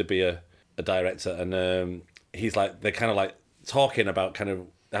producer used to be a director, and he's like, they're kind of like talking about kind of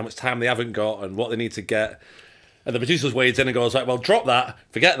how much time they haven't got and what they need to get. And the producer's wades in and goes, like, well, drop that,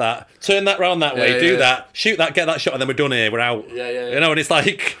 forget that, turn that round that way, do that, shoot that, get that shot, and then we're done here, we're out. You know, and it's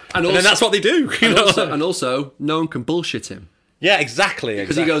like... And then that's what they do. And also, no one can bullshit him. Yeah, exactly.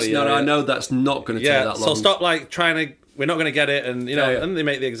 Because he goes, no, I know that's not going to take that long. So stop, like, trying to... We're not going to get it, and, you know, and they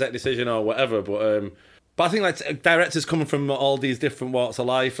make the exact decision or whatever, but I think, like, directors coming from all these different walks of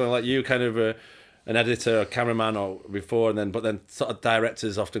life, and like you, kind of an editor, a cameraman, or before, but then sort of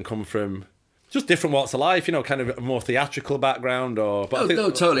directors often come from... just different walks of life, you know, kind of a more theatrical background, or... But no,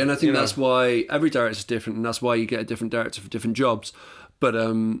 totally, and I think that's why every director's different, and that's why you get a different director for different jobs. But,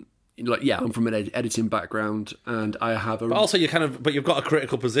 like, yeah, I'm from an editing background, and I have a... But also, you've got a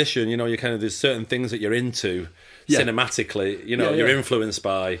critical position, you know, there's certain things that you're into cinematically, you know, you're influenced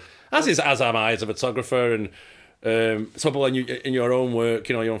by, as am I as a photographer, and... so in your own work,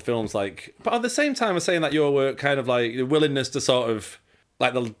 you know, your own films, like... But at the same time, I'm saying that your work, kind of like, the willingness to sort of...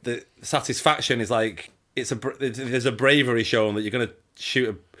 Like the satisfaction is like there's a bravery shown that you're going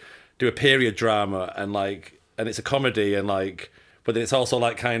to do a period drama and it's a comedy and like, but then it's also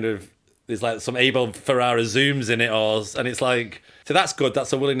like kind of there's like some Abel Ferrara zooms in it and it's like, so that's good.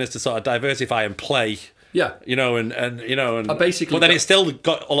 That's a willingness to sort of diversify and play. Yeah, you know, and you know, and basically, but then it's still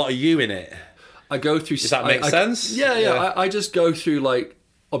got a lot of you in it. I go through. Does that make sense? Yeah. I just go through like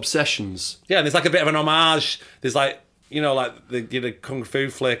obsessions. Yeah, and there's like a bit of an homage. There's like, you know, like the kung fu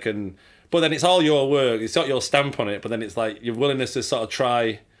flick, but then it's all your work. It's got your stamp on it. But then it's like your willingness to sort of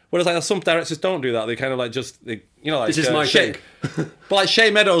try. Whereas like some directors don't do that. They kind of like like this is my thing. But like Shay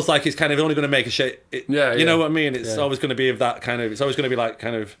Meadows, like he's kind of only going to make a Shay. You know what I mean? It's always going to be of that kind of. It's always going to be like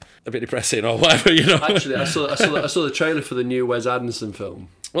kind of a bit depressing or whatever. You know. Actually, I saw the trailer for the new Wes Anderson film.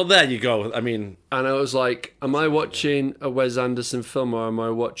 Well, there you go. I mean, and I was like, am I watching a Wes Anderson film or am I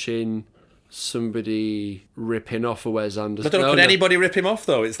watching somebody ripping off a Wes Anderson? But don't anybody rip him off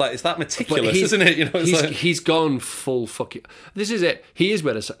though. It's like it's that meticulous, isn't it? You know, he's gone full fucking. This is it. He is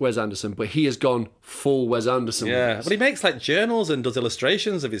Wes Anderson, but he has gone full Wes Anderson. Yeah, but he makes like journals and does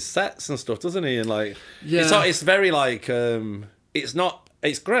illustrations of his sets and stuff, doesn't he? And like, it's very like, it's not.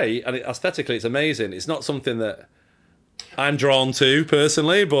 It's great and aesthetically, it's amazing. It's not something that I'm drawn to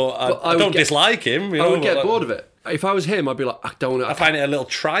personally, but I don't dislike him. You know, I would get bored of it. If I was him, I'd be like, I don't know. I find it a little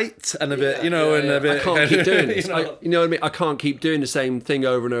trite and a bit, you know, and a bit. I can't keep doing this. You know what I mean? I can't keep doing the same thing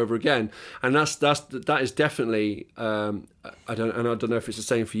over and over again. And that is definitely. I don't know if it's the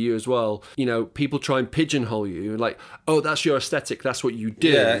same for you as well. You know, people try and pigeonhole you, like, oh, that's your aesthetic, that's what you do.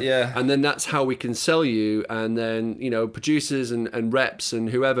 Yeah. And then that's how we can sell you. And then, you know, producers and reps and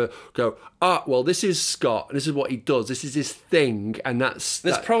whoever go, well, this is Scott, and this is what he does, this is his thing, and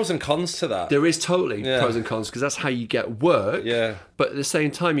there's pros and cons to that. There is totally pros and cons, because that's how you get work. Yeah. But at the same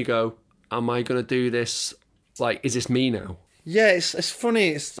time, you go, am I going to do this? Like, is this me now? Yeah, it's funny.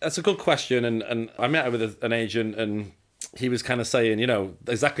 It's a good question, and I met with an agent, and he was kind of saying, you know,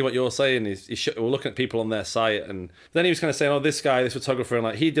 exactly what you're saying. We're looking at people on their site, and then he was kind of saying, oh, this guy, this photographer, and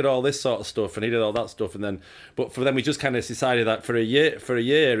like he did all this sort of stuff, and he did all that stuff, and then, but for them, we just kind of decided that for a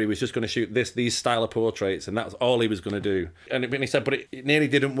year, he was just going to shoot these style of portraits, and that's all he was going to do. And he said, but it nearly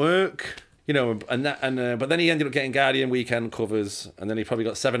didn't work. You know, but then he ended up getting Guardian weekend covers, and then he probably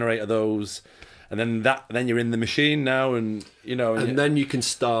got 7 or 8 of those. And then you're in the machine now, and you know, and then you can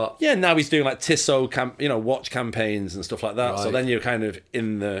start. Yeah, now he's doing like Tissot, watch campaigns and stuff like that. Right. So then you're kind of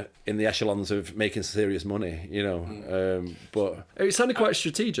in the echelons of making serious money, you know. But it sounded quite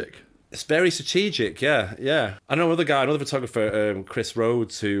strategic. It's very strategic, yeah. I know another photographer, Chris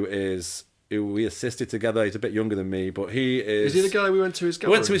Rhodes, who we assisted together. He's a bit younger than me, but he is... Is he the guy we went to his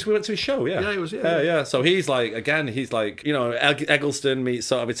gallery? We went to his show, yeah. Yeah, he was, Yeah. So he's like, you know, Eggleston meets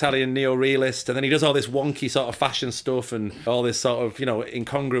sort of Italian neo-realist, and then he does all this wonky sort of fashion stuff and all this sort of, you know,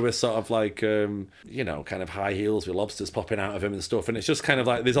 incongruous sort of like, you know, kind of high heels with lobsters popping out of him and stuff. And it's just kind of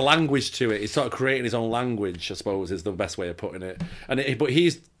like, there's a language to it. He's sort of creating his own language, I suppose, is the best way of putting it. But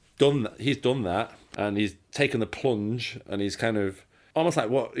he's done that, and he's taken the plunge, and he's kind of, almost like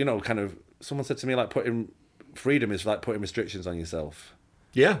what, you know, kind of, someone said to me, like, putting freedom is like putting restrictions on yourself.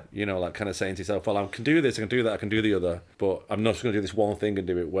 Yeah. You know, like kind of saying to yourself, well, I can do this, I can do that, I can do the other, but I'm not just going to do this one thing and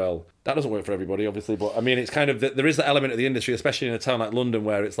do it well. That doesn't work for everybody, obviously, but I mean, it's kind of, there is that element of the industry, especially in a town like London,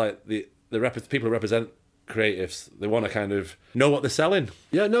 where it's like the people who represent creatives, they want to kind of know what they're selling.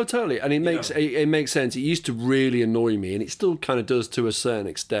 Yeah, no, totally. And it makes sense. It used to really annoy me, and it still kind of does to a certain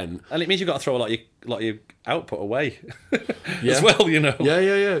extent. And it means you've got to throw a lot of your output away as well, you know.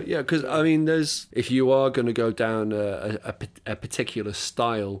 Yeah. Because I mean, if you are going to go down a particular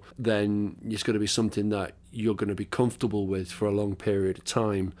style, then it's going to be something that you're going to be comfortable with for a long period of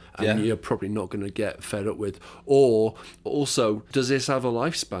time, and you're probably not going to get fed up with. Or also, does this have a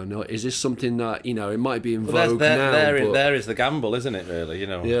lifespan, or is this something that, you know, it might be in vogue now? There is the gamble, isn't it? Really, you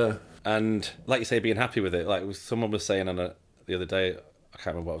know. Yeah. And like you say, being happy with it. Like someone was saying the other day, I can't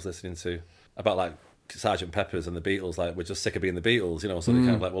remember what I was listening to, about like Sergeant Pepper's and the Beatles. Like, we're just sick of being the Beatles, you know. So they're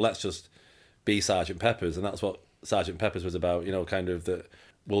kind of like, well, let's just be Sergeant Pepper's, and that's what Sergeant Pepper's was about, you know. Kind of that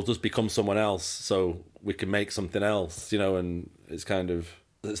we'll just become someone else, so we can make something else, you know. And it's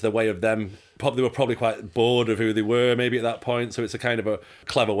the way of them. They were probably quite bored of who they were maybe at that point. So it's a kind of a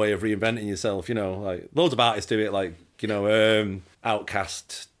clever way of reinventing yourself, you know. Like loads of artists do it, like, you know,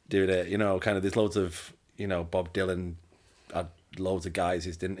 Outkast doing it, you know. Kind of there's loads of, you know, Bob Dylan had loads of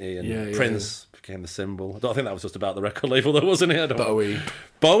guises, didn't he? And Prince became the symbol. I don't think that was just about the record label, though, wasn't it?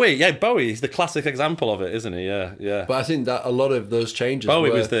 Bowie, he's the classic example of it, isn't he? Yeah. But I think that a lot of those changes. Bowie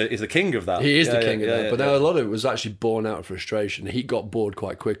is the king of that. He is the king of that. But now a lot of it was actually born out of frustration. He got bored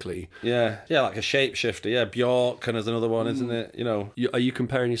quite quickly. Yeah, like a shapeshifter. Yeah, Bjork, and there's another one, isn't it? You know. Are you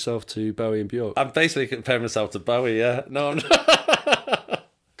comparing yourself to Bowie and Bjork? I'm basically comparing myself to Bowie. Yeah. No, I'm not.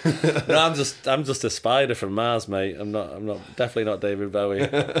 No, I'm just a spider from Mars, mate. I'm definitely not David Bowie. I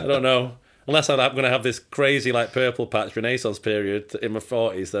don't know. Unless I'm going to have this crazy like purple patch Renaissance period in my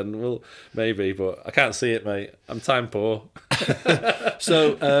 40s, then well, maybe. But I can't see it, mate. I'm time poor.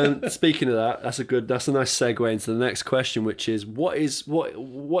 So speaking of that, that's a nice segue into the next question, which is what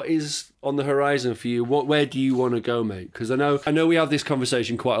is on the horizon for you? Where do you want to go, mate? Because I know we have this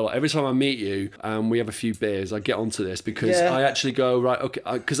conversation quite a lot. Every time I meet you and we have a few beers, I get onto this because I actually go, right, okay,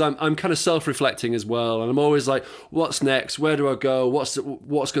 because I'm kind of self-reflecting as well, and I'm always like, what's next? Where do I go? What's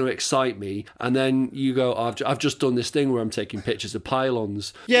going to excite me? And then you go, I've just done this thing where I'm taking pictures of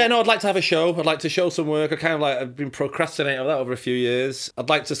pylons. Yeah, no, I'd like to have a show. I'd like to show some work. I've been procrastinating on that over a few years. I'd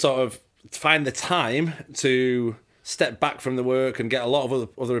like to sort of find the time to step back from the work and get a lot of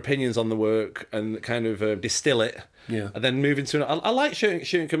other opinions on the work and kind of distill it. Yeah. And then move into I like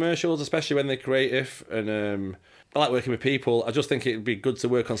shooting commercials, especially when they're creative, and I like working with people. I just think it'd be good to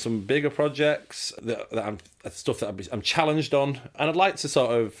work on some bigger projects I'm challenged on, and I'd like to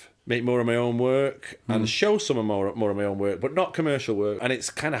sort of make more of my own work and show some more of my own work, but not commercial work. And it's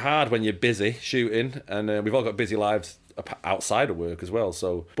kind of hard when you're busy shooting, and we've all got busy lives outside of work as well.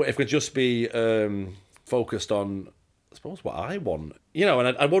 So, but if we could just be focused on, I suppose, what I want, you know,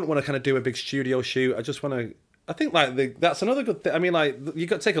 and I wouldn't want to kind of do a big studio shoot. I just want to. I think like that's another good thing. I mean, like you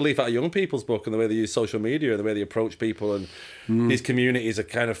got to take a leaf out of young people's book and the way they use social media and the way they approach people, and these communities are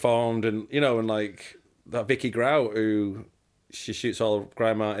kind of formed, and you know, and like that Vicky Grout, who she shoots all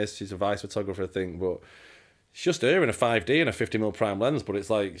grime artists. She's a Vice photographer, I think, but she's just her in a 5D and a 50mm prime lens. But it's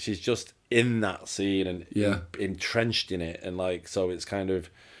like she's just in that scene and entrenched in it, and like so it's kind of.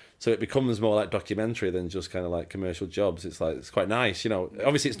 So it becomes more like documentary than just kind of like commercial jobs. It's like, it's quite nice, you know.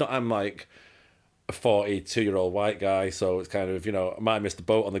 Obviously, it's not, I'm like a 42-year-old white guy, so it's kind of, you know, I might have missed the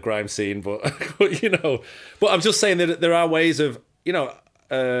boat on the grime scene, but, you know. But I'm just saying that there are ways of, you know,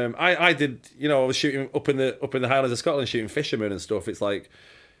 I did, you know, I was shooting up in the Highlands of Scotland, shooting fishermen and stuff. It's like,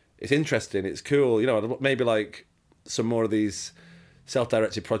 it's interesting, it's cool, you know. Maybe like some more of these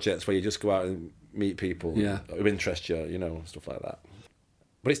self-directed projects where you just go out and meet people who interest you, you know, stuff like that.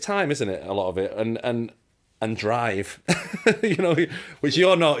 But it's time, isn't it? A lot of it, and drive, you know, which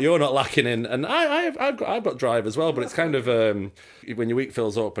you're not lacking in. And I've got drive as well. But it's kind of when your week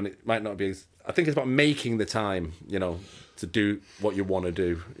fills up, and it might not be. I think it's about making the time, you know, to do what you want to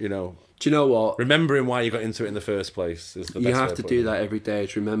do. You know. Do you know what? Remembering why you got into it in the first place is the best. You have to do that every day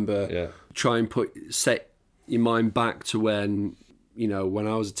to remember. Yeah. Try and set your mind back to when. You know, when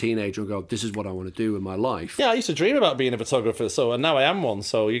I was a teenager, and go, this is what I want to do in my life. Yeah, I used to dream about being a photographer, and now I am one.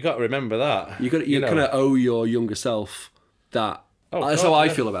 So you got to remember that. You kind of owe your younger self that. That's how I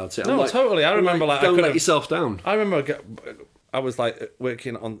feel about it. No, like, totally. I remember like don't let yourself down. I remember I was like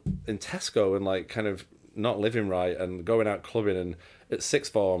working in Tesco and like kind of not living right and going out clubbing and at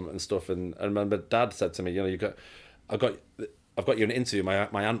sixth form and stuff. And I remember Dad said to me, you know, I've got you an interview. My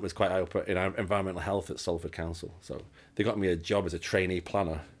aunt was quite high up in environmental health at Salford Council, so they got me a job as a trainee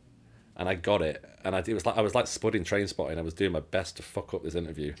planner. and I got it. And I was like spudding train spotting. I was doing my best to fuck up this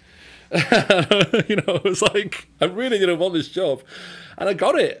interview. It was like, I really didn't want this job. And I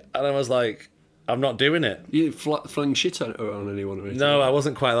got it. And I was like, I'm not doing it. You flung shit on anyone or anything? No, I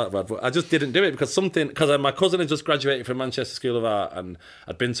wasn't quite that bad. But I just didn't do it because my cousin had just graduated from Manchester School of Art and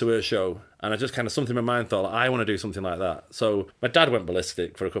I'd been to her show. And I just kind of, something in my mind thought, like, I want to do something like that. So my dad went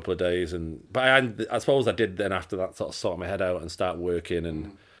ballistic for a couple of days. But I suppose I did then after that sort of sort my head out and start working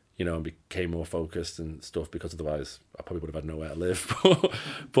and, and became more focused and stuff, because otherwise I probably would have had nowhere to live.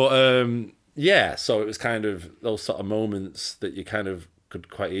 But so it was kind of those sort of moments that you kind of could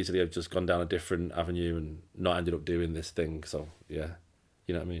quite easily have just gone down a different avenue and not ended up doing this thing. So yeah,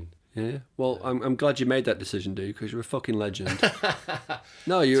 you know what I mean? Yeah. Well, I'm glad you made that decision, dude, because you're a fucking legend.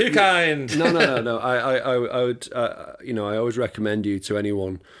 No, you're too kind. No. I would, I always recommend you to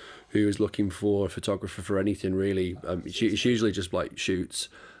anyone who is looking for a photographer for anything really. It's usually just like shoots,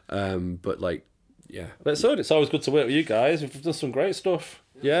 but like, yeah. But it's always good to work with you guys. We've done some great stuff.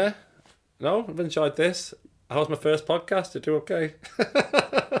 Yeah. No, I've enjoyed this. How's my first podcast? Did you do okay?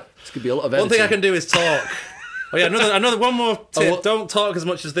 This could be a lot of editing. One thing I can do is talk. Oh yeah, another one more tip. Don't talk as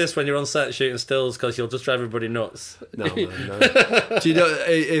much as this when you're on set shooting stills, because you'll just drive everybody nuts. No. Do you know?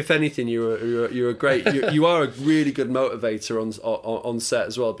 If anything, you're a great. You are a really good motivator on set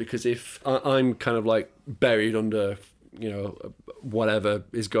as well. Because if I'm kind of like buried under, whatever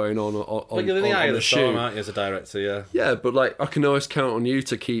is going on but you're in the eye of the shoot, storm, aren't you, as a director? Yeah. Yeah, but like I can always count on you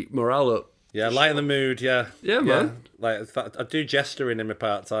to keep morale up. Yeah, lighten the mood, yeah. Yeah, man. Like, I do gesturing in my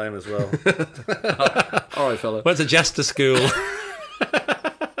part-time as well. All right, fella. Went to jester school.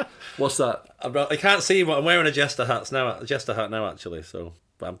 What's that? I can't see what I'm wearing. A jester hat now, actually. So,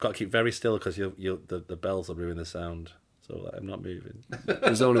 but I've got to keep very still because the bells will ruin the sound. So I'm not moving.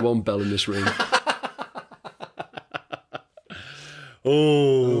 There's only one bell in this room.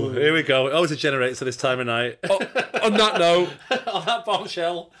 Oh, here we go. It always generates at this time of night. On that note. On that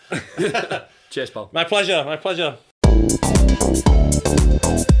bombshell. Cheers, pal. My pleasure.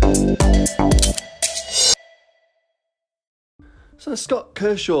 So Scott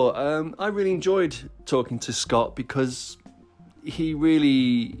Kershaw, I really enjoyed talking to Scott because he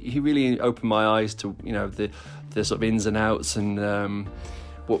really opened my eyes to the sort of ins and outs and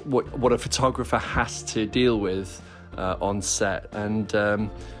what a photographer has to deal with on set, and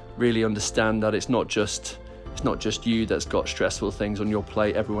really understand that it's not just you that's got stressful things on your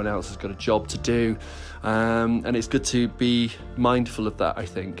plate. Everyone else has got a job to do, and it's good to be mindful of that, I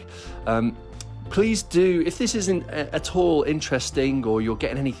think. Please do, if this isn't at all interesting or you're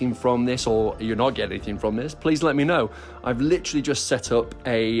getting anything from this or you're not getting anything from this, please let me know. I've literally just set up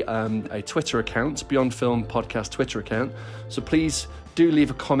a Twitter account, Beyond Film Podcast Twitter account. So please do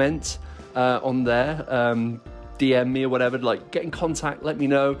leave a comment on there. DM me or whatever, like get in contact, let me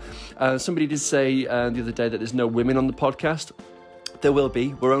know. Somebody did say the other day that there's no women on the podcast. There will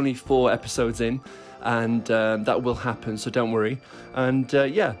be. We're only 4 episodes in. And that will happen, so don't worry. And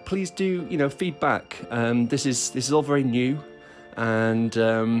please do feedback. This is all very new, and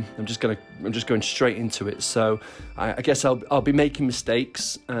I'm just going straight into it. So I guess I'll be making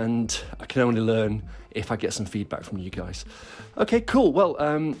mistakes, and I can only learn if I get some feedback from you guys. Okay, cool. Well,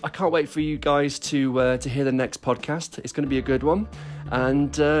 I can't wait for you guys to hear the next podcast. It's going to be a good one,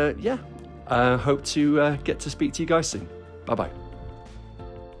 and hope to get to speak to you guys soon. Bye bye.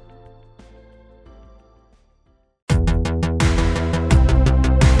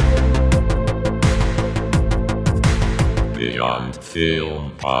 Beyond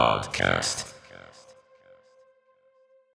Film Podcast.